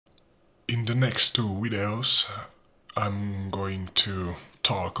In the next two videos, I'm going to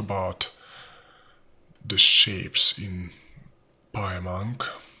talk about the shapes in Pymunk.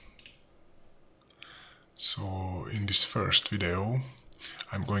 So in this first video,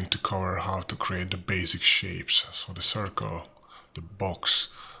 I'm going to cover how to create the basic shapes, so the circle, the box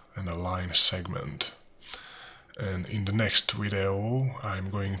and a line segment. And in the next video, I'm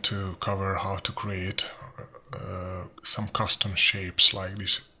going to cover how to create some custom shapes like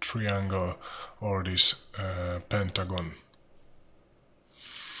this triangle or this pentagon.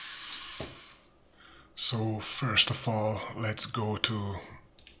 So first of all, let's go to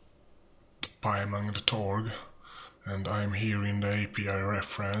Pymunk.org, and I'm here in the API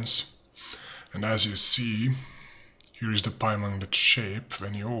reference, and as you see, here is the Pymunk.shape.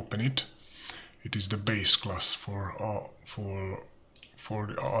 When you open it, it is the base class for all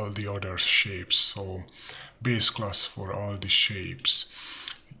the other shapes. So base class for all the shapes.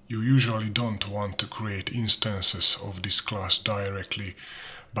 You usually don't want to create instances of this class directly,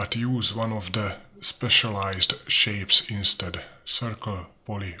 but use one of the specialized shapes instead: circle,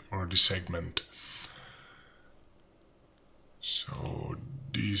 poly or the segment. So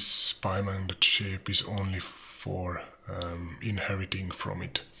this Pymunk.shape is only for inheriting from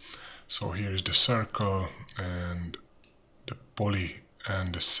it. So here is the circle and the poly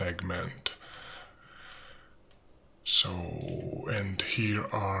and the segment. So, and here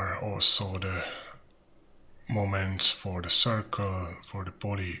are also the moments for the circle, for the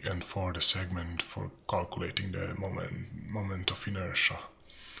poly and for the segment for calculating the moment of inertia.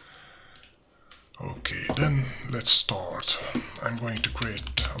 Okay, then let's start. I'm going to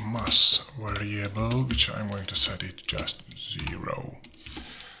create a mass variable, which I'm going to set it just 0.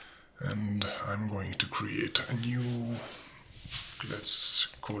 And I'm going to create a new, let's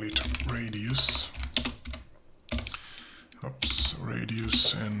call it radius.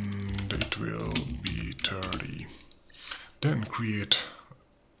 Radius, and it will be 30. Then create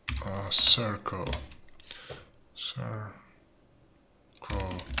a circle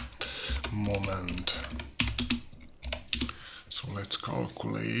moment. So let's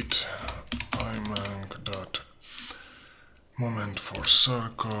calculate Pymunk.moment for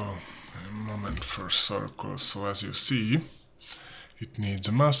circle and moment for circle. So as you see, it needs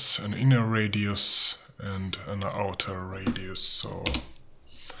a mass, an inner radius and an outer radius. So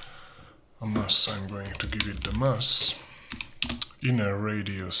a mass, I'm going to give it the mass. Inner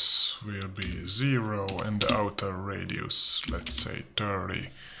radius will be 0 and the outer radius, let's say 30.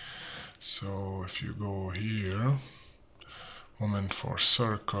 So if you go here, moment for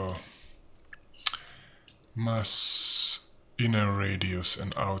circle, mass, inner radius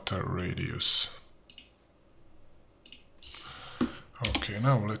and outer radius. Okay,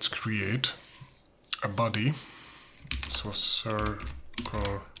 now let's create a body. So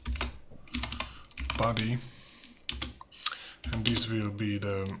circle body, and this will be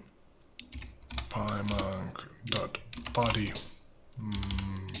the Pymunk.body,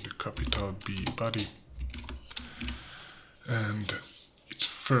 the capital B body, and its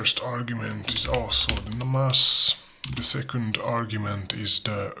first argument is also the mass. The second argument is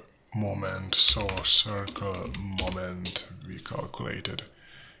the moment, so circle moment we calculated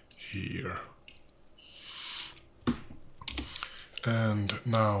here. And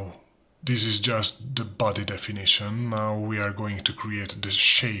now this is just the body definition. Now we are going to create the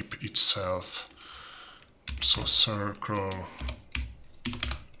shape itself. So circle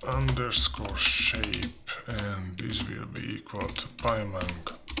underscore shape, and this will be equal to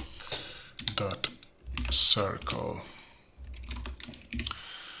Pymunk.circle.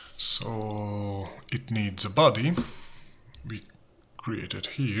 So it needs a body. We create it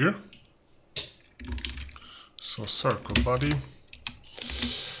here. So circle body.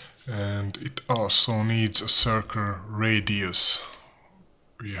 And it also needs a circle radius.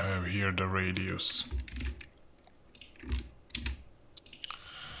 We have here the radius.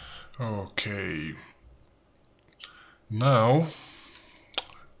 Okay. Now,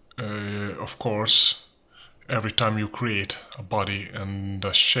 of course, every time you create a body and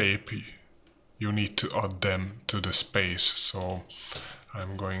a shape, you need to add them to the space. So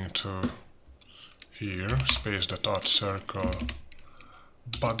I'm going to here space that add circle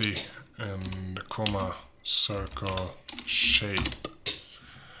body and comma circle shape.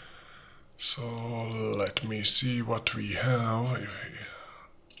 So let me see what we have.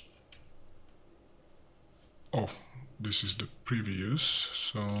 Oh, this is the previous,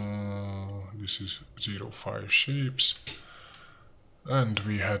 so this is 05 shapes, and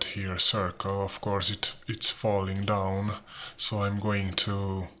we had here a circle. Of course it's falling down, so I'm going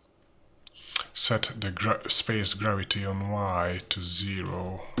to set the space gravity on Y to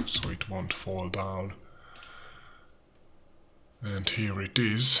 0 so it won't fall down. And here it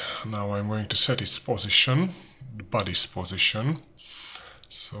is. Now I'm going to set its position, the body's position.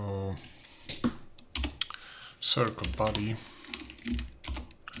 So circle body,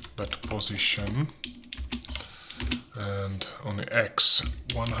 that position, and on the X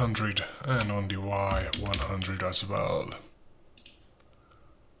 100 and on the Y 100 as well.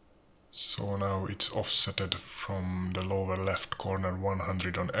 So now it's offsetted from the lower left corner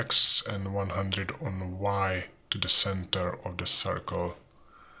 100 on X and 100 on Y to the center of the circle.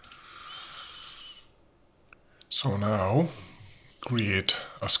 So now create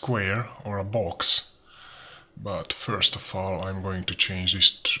a square or a box, but first of all I'm going to change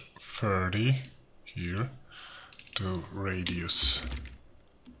this 30 here to radius.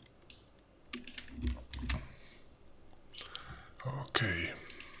 Okay.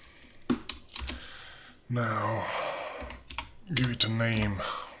 Now give it a name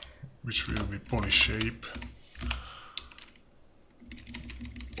which will be Poli shape,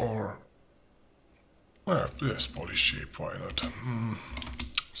 or yes, Poli shape, why not?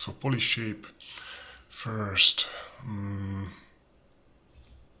 So Poli shape first.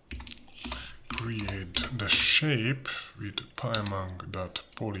 Create the shape with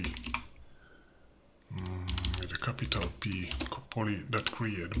Pymunk.poly with a capital P,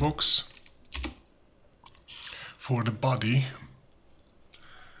 Poly.create box. For the body,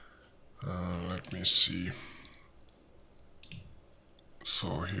 let me see.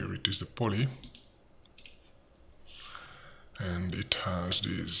 So here it is, the Poli, and it has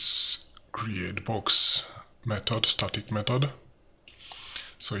this create box method, static method.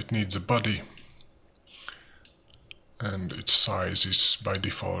 So it needs a body, and its size is by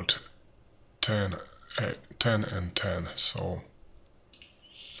default 10 and 10. So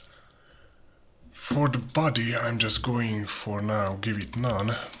for the body I'm just going for now give it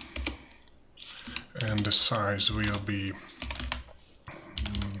none, and the size will be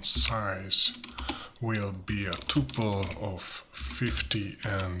a tuple of 50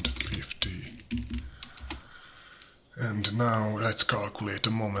 and 50. And now let's calculate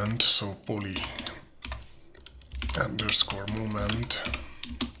the moment. So Poli underscore moment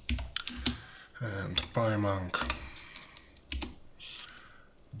and Pymunk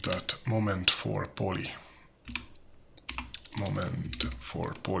dot moment for Poli. Moment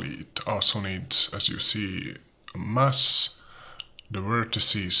for Poli. It also needs, as you see, a mass, the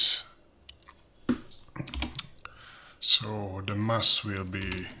vertices. So the mass will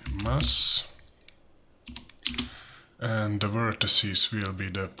be mass, and the vertices will be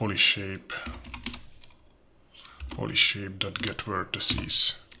the Poli shape that get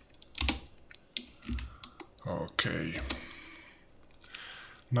vertices. Okay.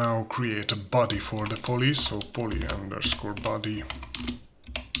 Now create a body for the Poli. So Poli underscore body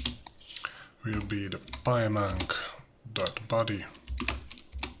will be the Pymunk dot body.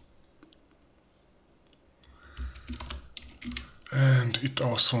 And it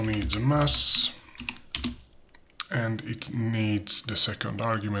also needs a mass, and it needs, the second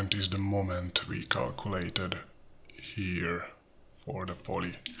argument is the moment we calculated here for the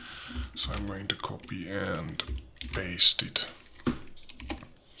Poli. So I'm going to copy and paste it.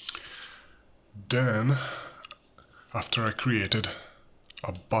 Then, after I created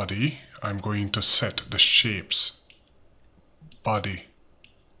a body, I'm going to set the shape's body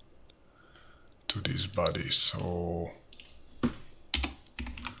to this body. So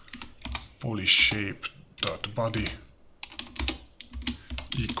Poli shape dot body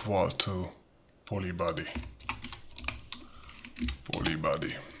equal to Poli body,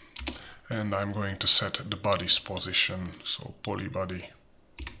 and I'm going to set the body's position. So Poli body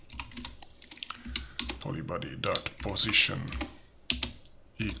dot position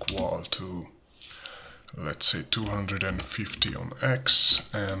equal to, let's say, 250 on X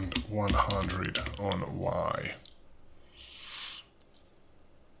and 100 on Y.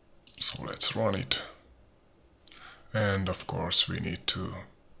 So let's run it, and of course we need to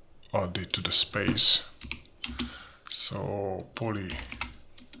add it to the space. So Poli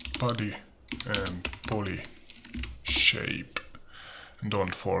body and Poli shape, and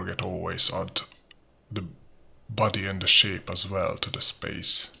don't forget, always add the body and the shape as well to the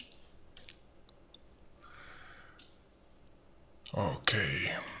space.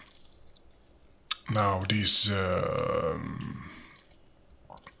 Okay, now this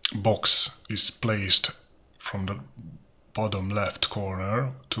box is placed from the bottom left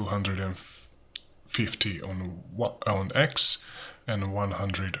corner, 250 on X and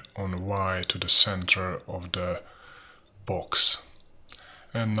 100 on Y to the center of the box.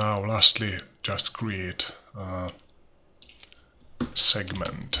 And now lastly, just create a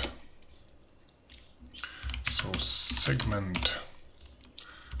segment. So segment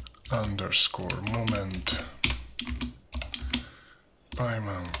underscore moment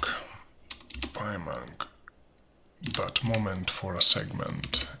Pymunk dot moment for a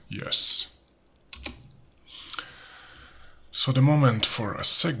segment. Yes. So the moment for a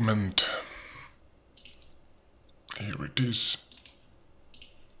segment, here it is.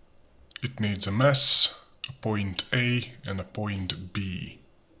 It needs a mass, a point A and a point B.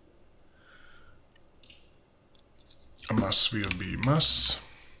 A mass will be mass.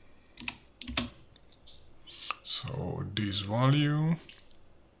 So this value.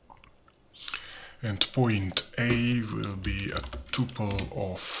 And point A will be a tuple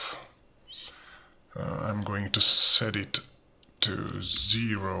of, I'm going to set it to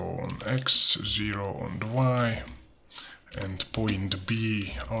 0 on X, 0 on the Y, and point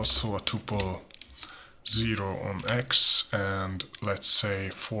B also a tuple 0 on X and let's say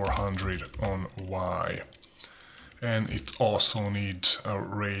 400 on Y. And it also needs a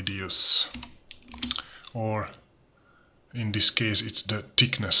radius, or in this case it's the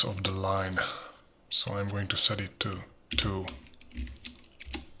thickness of the line. So I'm going to set it to 2.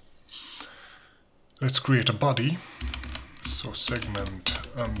 Let's create a body. So segment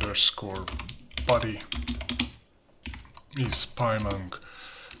underscore body is Pymunk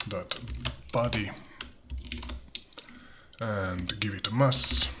dot body, and give it a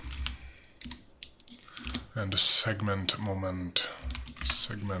mass and a segment moment,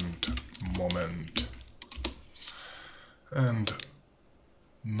 and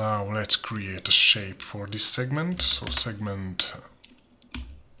now let's create a shape for this segment. So segment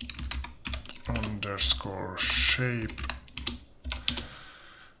underscore shape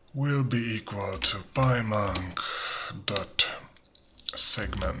will be equal to Pymunk dot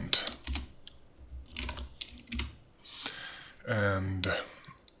segment, and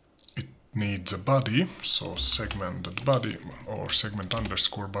it needs a body. So segment dot body or segment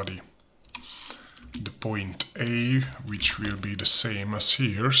underscore body, the point A, which will be the same as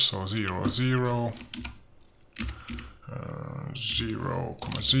here, so 0, 0, 0,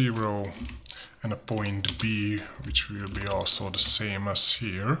 0, and a point B, which will be also the same as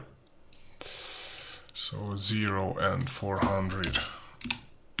here, so 0 and 400,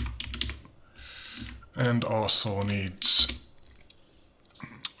 and also needs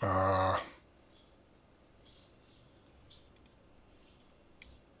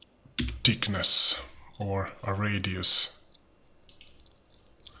thickness or a radius.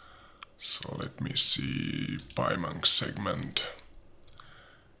 So let me see, Pymunk segment.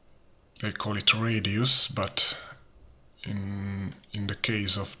 They call it radius, but in the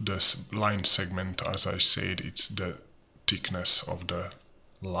case of this line segment, as I said, it's the thickness of the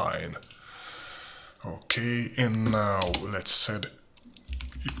line. Okay, and now let's set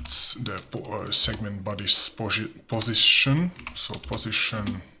it's the segment body's position. So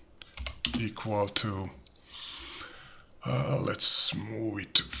position equal to, let's move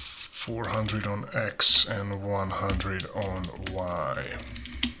it 400 on X and 100 on Y.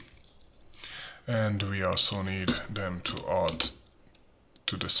 And we also need them to add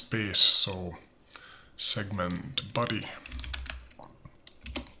to the space, so segment body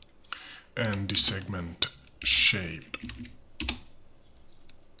and the segment shape.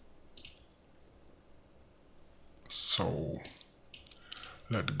 So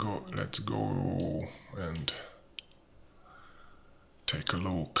let's go and take a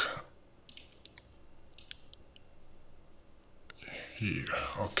look here.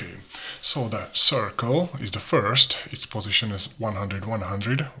 Okay, so the circle is the first, its position is 100,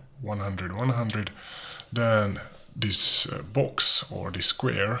 100, 100, 100. Then this box or this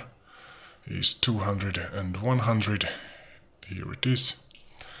square is 200 and 100. Here it is.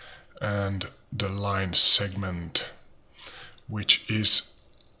 And the line segment, which is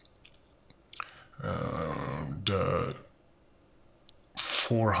the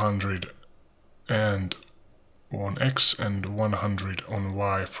 400 and on X and 100 on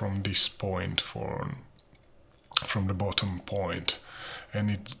Y from this point, from the bottom point, and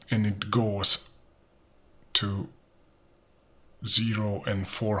it goes to 0 and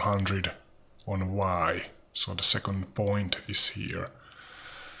 400 on Y. So the second point is here.